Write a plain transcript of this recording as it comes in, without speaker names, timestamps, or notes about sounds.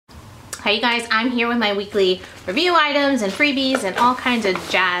Hey you guys, I'm here with my weekly review items and freebies and all kinds of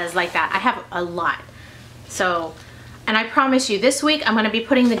jazz like that. I have a lot. So, and I promise you this week I'm going to be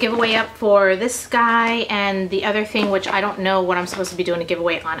putting the giveaway up for this guy and the other thing, which I don't know what I'm supposed to be doing a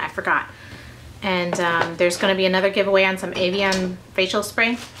giveaway on. I forgot. And there's going to be another giveaway on some Avian facial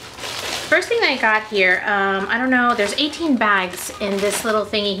spray. First thing I got here, I don't know, there's 18 bags in this little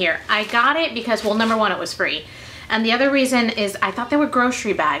thingy here. I got it because, well, number one, it was free. And the other reason is I thought they were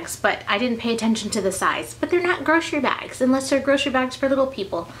grocery bags, but I didn't pay attention to the size. But they're not grocery bags unless they're grocery bags for little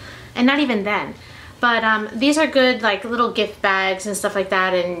people. And not even then. But these are good, like little gift bags and stuff like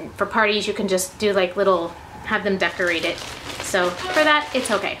that. And for parties, you can just do like little, have them decorated. So for that, it's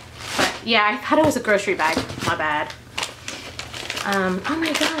okay. But yeah, I thought it was a grocery bag. My bad. Oh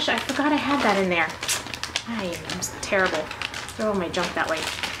my gosh, I forgot I had that in there. I'm terrible. Throw my junk that way.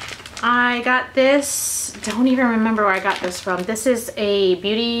 I got this, don't even remember where I got this from. This is a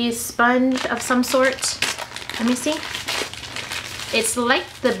beauty sponge of some sort. Let me see. It's like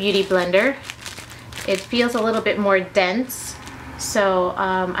the Beauty Blender. It feels a little bit more dense. So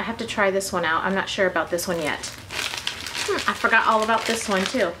I have to try this one out. I'm not sure about this one yet. I forgot all about this one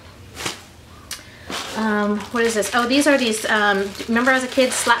too. What is this? Oh, these are these, remember as a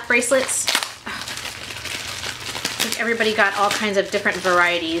kid, slap bracelets? I think everybody got all kinds of different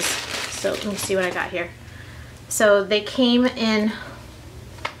varieties. So let me see what I got here. So they came in,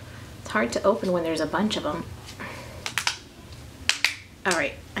 it's hard to open when there's a bunch of them. All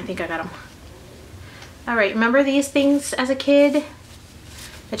right, I think I got them. All right, remember these things as a kid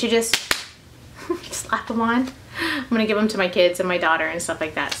that you just slap them on? I'm gonna give them to my kids and my daughter and stuff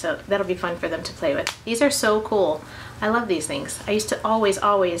like that. So that'll be fun for them to play with. These are so cool. I love these things. I used to always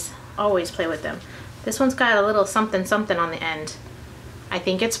play with them. This one's got a little something something on the end. I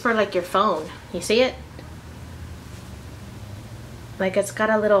think it's for like your phone. You see it? Like it's got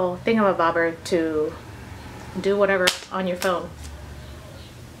a little thingamabobber to do whatever on your phone.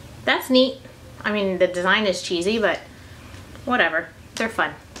 That's neat. I mean, the design is cheesy, but whatever. They're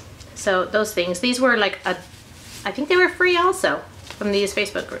fun. So those things, these were like a, I think they were free also from these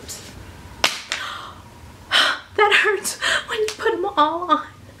Facebook groups. That hurts when you put them all on.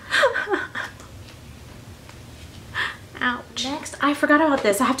 Ouch. Next, I forgot about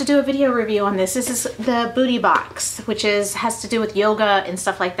this. I have to do a video review on this. This is the booty box, which has to do with yoga and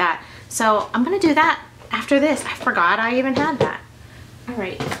stuff like that. So I'm gonna do that after this. I forgot I even had that. All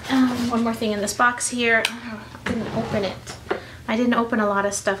right, one more thing in this box here. Oh, I didn't open it. I didn't open a lot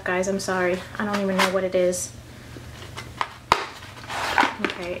of stuff, guys. I'm sorry. I don't even know what it is.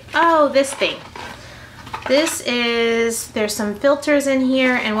 Okay. Oh, this thing. This is, there's some filters in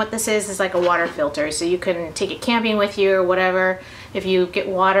here, and what this is like a water filter. So you can take it camping with you or whatever. If you get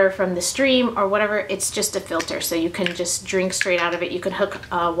water from the stream or whatever, it's just a filter. So you can just drink straight out of it. You can hook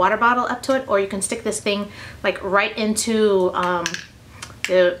a water bottle up to it, or you can stick this thing like right into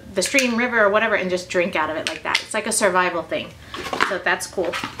the stream, river, or whatever, and just drink out of it like that. It's like a survival thing. So that's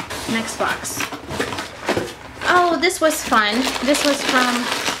cool. Next box. Oh, this was fun. This was from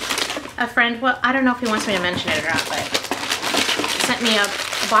a friend. Well, I don't know if he wants me to mention it or not, but he sent me a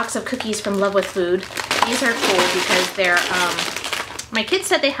box of cookies from Love with Food. These are cool because they're, my kids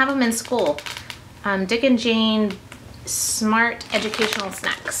said they have them in school. Dick and Jane Smart Educational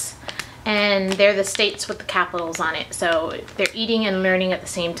Snacks. And they're the states with the capitals on it. So they're eating and learning at the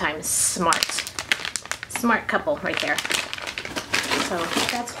same time. Smart. Smart couple right there. So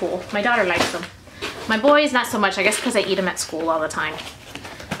that's cool. My daughter likes them. My boys, not so much, I guess because I eat them at school all the time.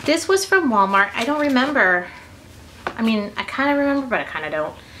 This was from Walmart. I don't remember. I mean, I kind of remember, but I kind of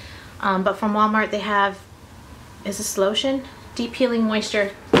don't. But from Walmart, they have, is this lotion? Deep Healing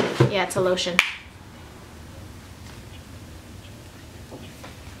Moisture. Yeah, it's a lotion.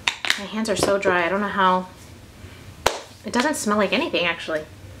 My hands are so dry. I don't know how. It doesn't smell like anything, actually.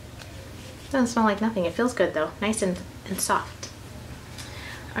 It doesn't smell like nothing. It feels good, though. Nice and soft.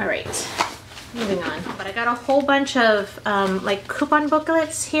 All right. Moving on. But I got a whole bunch of like coupon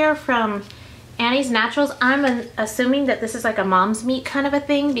booklets here from Annie's Naturals. I'm assuming that this is like a mom's meat kind of a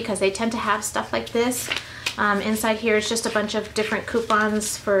thing because they tend to have stuff like this. Inside here is just a bunch of different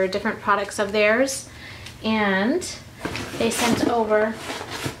coupons for different products of theirs. And they sent over,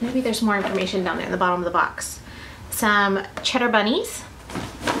 maybe there's more information down there in the bottom of the box. Some cheddar bunnies.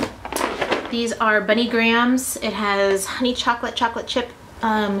 These are bunny grams. It has honey chocolate chip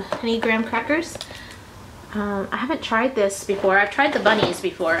honey graham crackers. I haven't tried this before. I've tried the bunnies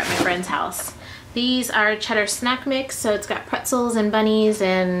before at my friend's house. These are cheddar snack mix, so it's got pretzels and bunnies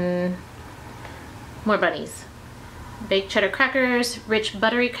and more bunnies. Baked cheddar crackers, rich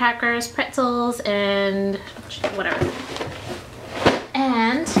buttery crackers, pretzels, and whatever.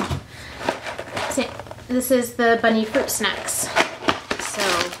 And this is the bunny fruit snacks.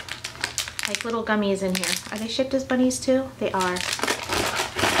 So, like little gummies in here. Are they shipped as bunnies too? They are.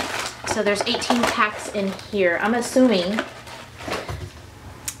 So there's 18 packs in here. I'm assuming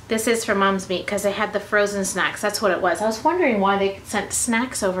this is for Mom's Meat because they had the frozen snacks. That's what it was. I was wondering why they sent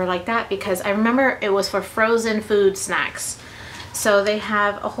snacks over like that because I remember it was for frozen food snacks. So they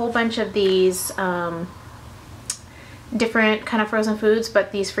have a whole bunch of these different kind of frozen foods,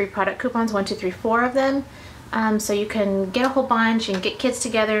 but these free product coupons, 1, 2, 3, 4 of them. So you can get a whole bunch and get kids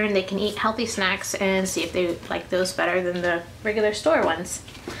together and they can eat healthy snacks and see if they like those better than the regular store ones.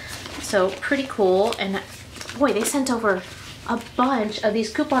 So pretty cool. And boy, they sent over a bunch of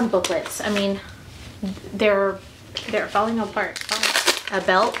these coupon booklets. I mean, they're falling apart. A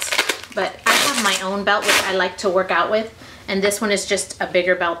belt, but I have my own belt which I like to work out with, and this one is just a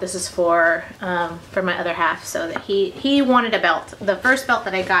bigger belt. This is for my other half, so that he wanted a belt. The first belt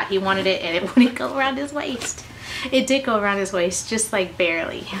that I got, he wanted it and it wouldn't go around his waist. It did go around his waist, just like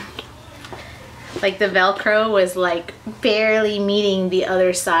barely. Like the Velcro was like barely meeting the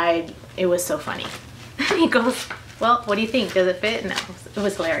other side. It was so funny. He goes, well, what do you think? Does it fit? No, it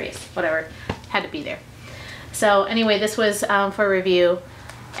was hilarious. Whatever, had to be there. So anyway, this was for review,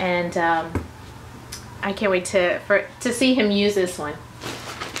 and I can't wait to see him use this one.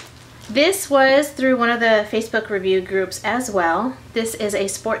 This was through one of the Facebook review groups as well. This is a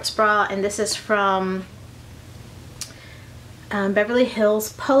sports bra, and this is from Beverly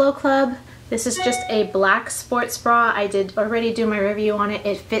Hills Polo Club. This is just a black sports bra. I did already do my review on it.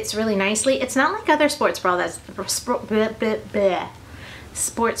 It fits really nicely. It's not like other sports bras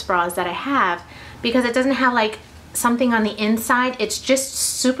sports bras that I have, because it doesn't have like something on the inside. It's just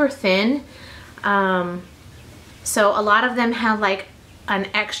super thin. So a lot of them have like an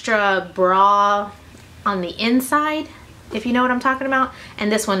extra bra on the inside, if you know what I'm talking about, and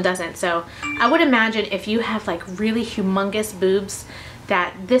this one doesn't. So I would imagine if you have like really humongous boobs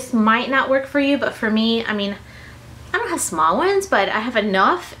that this might not work for you, but for me, I mean, I don't have small ones, but I have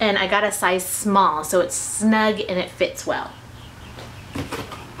enough, and I got a size small, so it's snug and it fits well.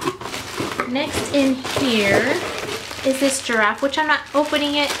 Next in here is this giraffe, which I'm not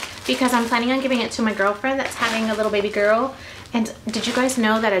opening it because I'm planning on giving it to my girlfriend that's having a little baby girl. And did you guys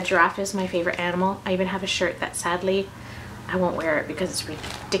know that a giraffe is my favorite animal? I even have a shirt that sadly I won't wear it because it's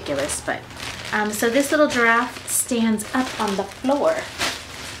ridiculous, but so this little giraffe stands up on the floor.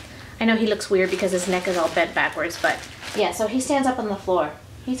 I know he looks weird because his neck is all bent backwards, but yeah, so he stands up on the floor.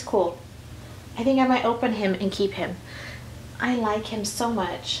 He's cool. I think I might open him and keep him. I like him so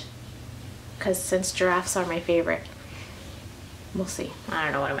much because since giraffes are my favorite. We'll see. I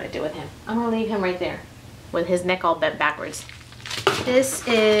don't know what I'm going to do with him. I'm going to leave him right there with his neck all bent backwards. This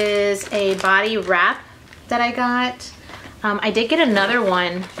is a body wrap that I got. I did get another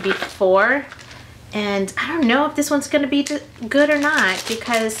one before, and I don't know if this one's going to be good or not,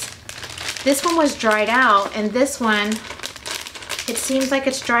 because this one was dried out, and this one, it seems like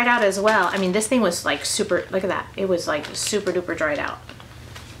it's dried out as well. I mean, this thing was like super, look at that. It was like super duper dried out.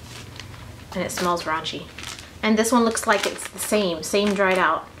 And it smells raunchy. And this one looks like it's the same dried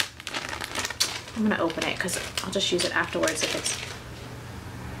out. I'm gonna open it because I'll just use it afterwards if it's...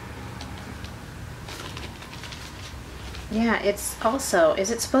 Yeah, it's also,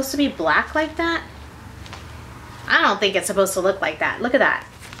 is it supposed to be black like that? I don't think it's supposed to look like that. Look at that.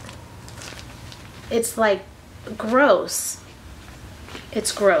 It's like gross.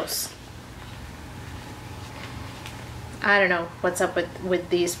 It's gross. I don't know what's up with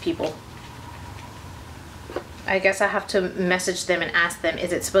these people. I guess I have to message them and ask them,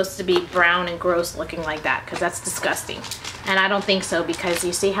 is it supposed to be brown and gross looking like that? Because that's disgusting. And I don't think so, because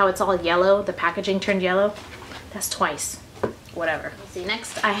you see how it's all yellow? The packaging turned yellow? That's twice. Whatever. Let's see,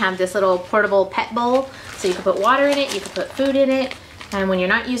 next I have this little portable pet bowl. So you can put water in it, you can put food in it, and when you're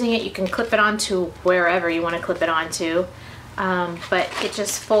not using it, you can clip it onto wherever you want to clip it onto. But it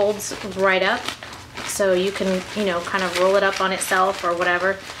just folds right up. So you can, you know, kind of roll it up on itself or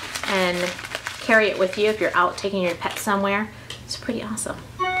whatever, and carry it with you if you're out taking your pet somewhere. It's pretty awesome.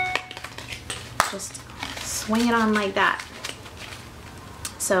 Just swing it on like that.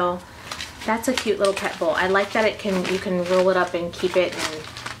 So that's a cute little pet bowl. I like that you can roll it up and keep it and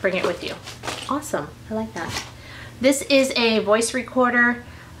bring it with you. Awesome, I like that. This is a voice recorder.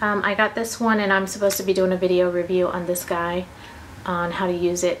 I got this one, and I'm supposed to be doing a video review on this guy, on how to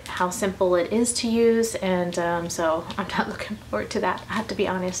use it, how simple it is to use, and so I'm not looking forward to that. I have to be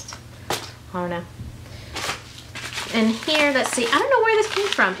honest. I don't know. And here, let's see, I don't know where this came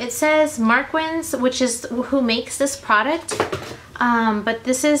from. It says Marquins, which is who makes this product. But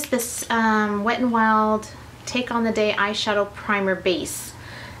this is this Wet n Wild Take on the Day Eyeshadow Primer Base.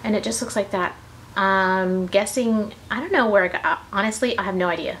 And it just looks like that. I'm guessing, I don't know where I got, honestly, I have no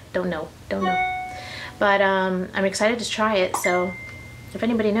idea. Don't know. But I'm excited to try it, so if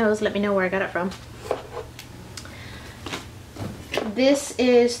anybody knows, let me know where I got it from. This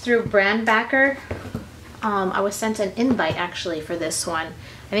is through Brand Backer. I was sent an invite actually for this one.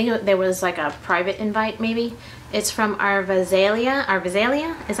 I think there was like a private invite maybe. It's from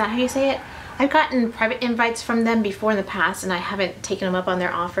Arvazalia. Is that how you say it? I've gotten private invites from them before in the past and I haven't taken them up on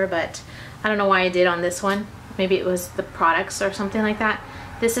their offer, but I don't know why I did on this one. Maybe it was the products or something like that.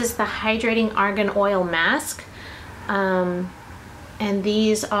 This is the Hydrating Argan Oil Mask. And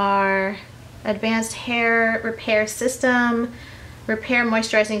these are Advanced Hair Repair System, Repair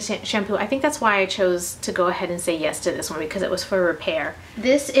Moisturizing Shampoo. I think that's why I chose to go ahead and say yes to this one, because it was for repair.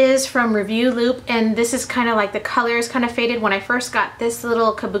 This is from Review Loop, and this is kind of like the color is kind of faded. When I first got this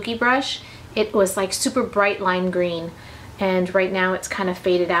little kabuki brush, it was like super bright lime green. And right now it's kind of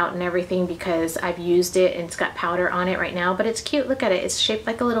faded out and everything because I've used it and it's got powder on it right now. But it's cute, look at it. It's shaped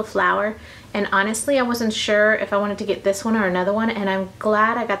like a little flower. And honestly, I wasn't sure if I wanted to get this one or another one. And I'm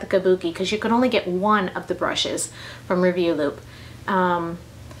glad I got the kabuki because you can only get one of the brushes from Review Loop. And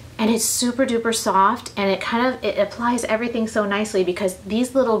it's super duper soft and it applies everything so nicely because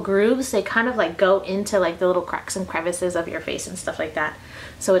these little grooves, they kind of like go into like the little cracks and crevices of your face and stuff like that.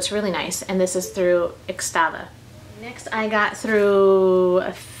 So it's really nice. And this is through Xtava. Next I got through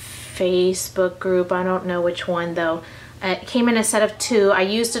a Facebook group, I don't know which one though. It came in a set of 2. I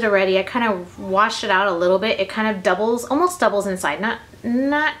used it already. I kind of washed it out a little bit. It kind of doubles, almost doubles inside.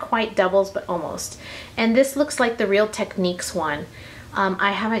 Not quite doubles, but almost. And this looks like the Real Techniques one.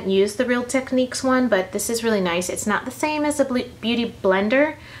 I haven't used the Real Techniques one, but this is really nice. It's not the same as a Beauty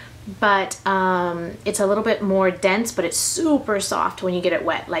Blender, but it's a little bit more dense, but it's super soft when you get it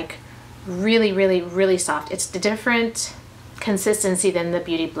wet. Like really soft. It's a different consistency than the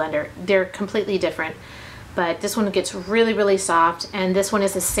Beauty Blender. They're completely different, but this one gets really soft, and this one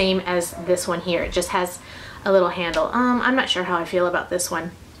is the same as this one here. It just has a little handle. I'm not sure how I feel about this one.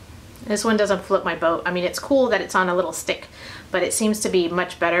 This one doesn't float my boat. I mean, it's cool that it's on a little stick, but it seems to be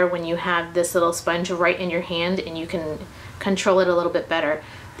much better when you have this little sponge right in your hand and you can control it a little bit better.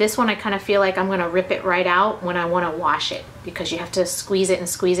 This one I kind of feel like I'm gonna rip it right out when I want to wash it because you have to squeeze it,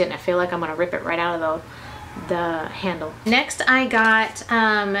 and I feel like I'm gonna rip it right out of the handle. Next I got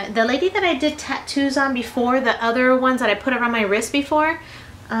the lady that I did tattoos on before, the other ones that I put around my wrist before.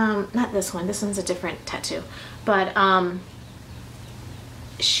 Not this one, this one's a different tattoo, but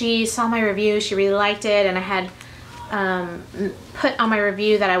she saw my review, she really liked it, and I had put on my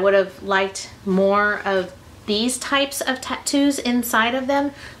review that I would have liked more of these types of tattoos inside of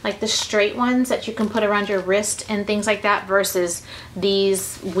them, like the straight ones that you can put around your wrist and things like that versus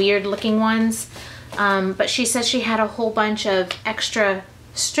these weird looking ones. But she said she had a whole bunch of extra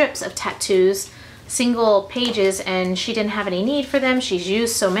strips of tattoos, single pages, and she didn't have any need for them. She's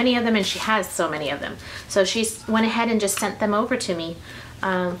used so many of them and she has so many of them. So she went ahead and just sent them over to me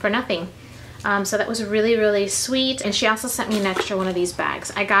for nothing. So that was really sweet. And she also sent me an extra one of these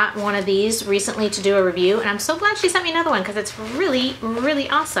bags. I got one of these recently to do a review, and I'm so glad she sent me another one because it's really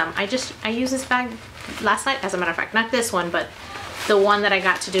awesome. I used this bag last night, as a matter of fact. Not this one, but the one that I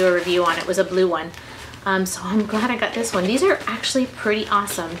got to do a review on. It was a blue one. So I'm glad I got this one. These are actually pretty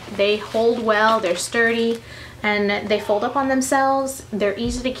awesome. They hold well, they're sturdy, and they fold up on themselves. They're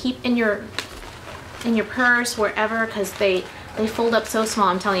easy to keep in your purse, wherever, because they fold up so small.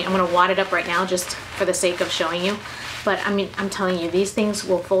 I'm telling you, I'm gonna wad it up right now just for the sake of showing you. But I mean, I'm telling you, these things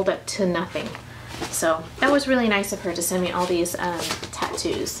will fold up to nothing. So that was really nice of her to send me all these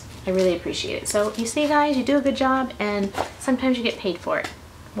tattoos. I really appreciate it. So you see guys, you do a good job and sometimes you get paid for it.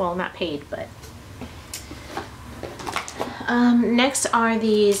 Well, not paid, but. Next are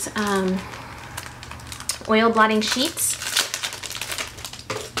these oil blotting sheets.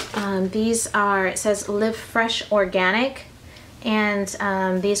 These are, it says Live Fresh Organic. And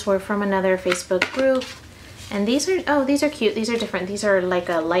these were from another Facebook group, and these are, oh, these are cute. These are different. These are like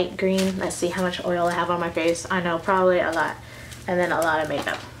a light green. Let's see how much oil I have on my face. I know, probably a lot, and then a lot of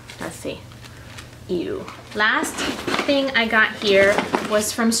makeup. Let's see. Ew. Last thing I got here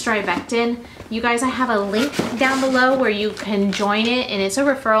was from Strivectin. You guys, I have a link down below where you can join it, and it's a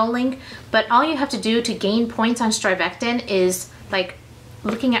referral link, but all you have to do to gain points on Strivectin is like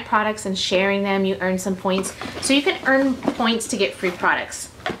looking at products and sharing them. You earn some points, so you can earn points to get free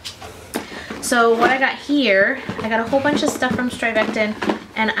products. So what I got here, I got a whole bunch of stuff from Strivectin,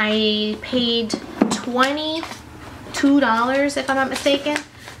 and I paid $22 if I'm not mistaken,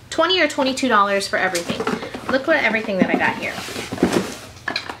 $20 or $22 for everything. Look what everything that I got here.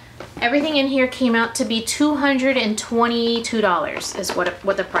 Everything in here came out to be $222 is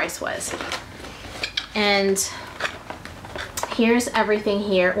what the price was. And here's everything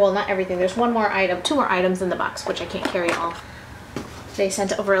here. Well, not everything. There's one more item, two more items in the box, which I can't carry all. They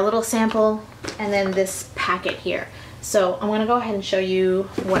sent over a little sample and then this packet here. So I'm gonna go ahead and show you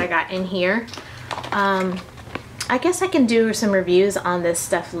what I got in here. I guess I can do some reviews on this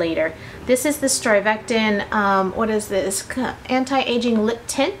stuff later. This is the Strivectin, what is this? Anti-aging lip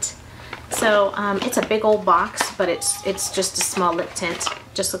tint. So it's a big old box, but it's just a small lip tint.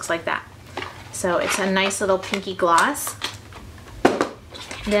 Just looks like that. So it's a nice little pinky gloss.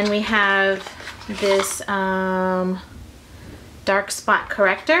 Then we have this dark spot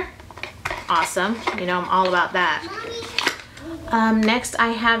corrector. Awesome. You know I'm all about that. Next I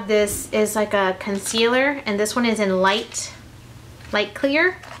have this is like a concealer, and this one is in light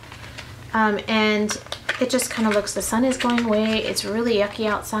clear. And it just kind of looks, the sun is going away. It's really yucky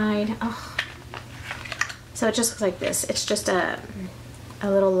outside. Oh. So it just looks like this. It's just a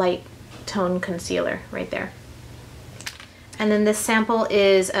little light tone concealer right there. And then this sample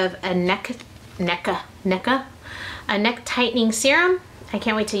is of a neck tightening serum. I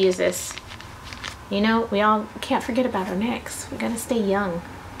can't wait to use this. You know, we all can't forget about our necks. We gotta stay young.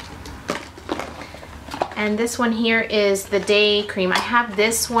 And this one here is the day cream. I have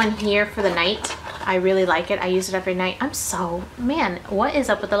this one here for the night. I really like it. I use it every night. Man, what is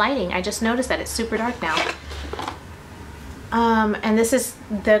up with the lighting? I just noticed that it's super dark now. And this is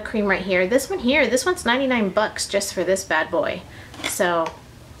the cream right here. This one here, this one's 99 bucks just for this bad boy. So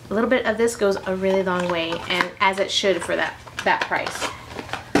a little bit of this goes a really long way, and as it should for that price.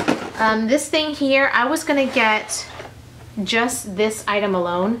 This thing here, I was gonna get just this item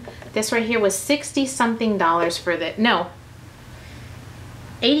alone. This right here was $60-something for the, no,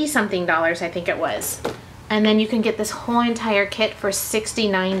 $80-something I think it was. And then you can get this whole entire kit for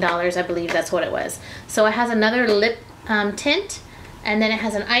 $69, I believe that's what it was. So it has another lip tint, and then it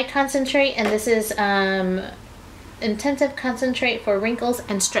has an eye concentrate, and this is intensive concentrate for wrinkles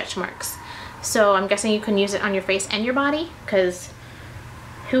and stretch marks. So I'm guessing you can use it on your face and your body, because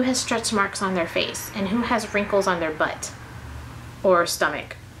who has stretch marks on their face and who has wrinkles on their butt or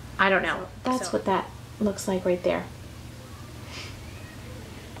stomach? I don't know. That's what that looks like right there.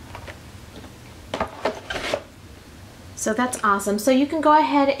 So that's awesome. So you can go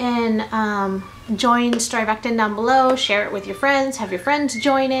ahead and join Strivectin down below, share it with your friends, have your friends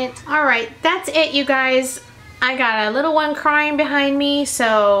join it. All right, that's it, you guys. I got a little one crying behind me.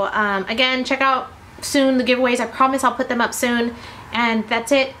 So again, check out soon the giveaways. I promise I'll put them up soon. And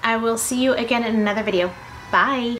that's it. I will see you again in another video. Bye.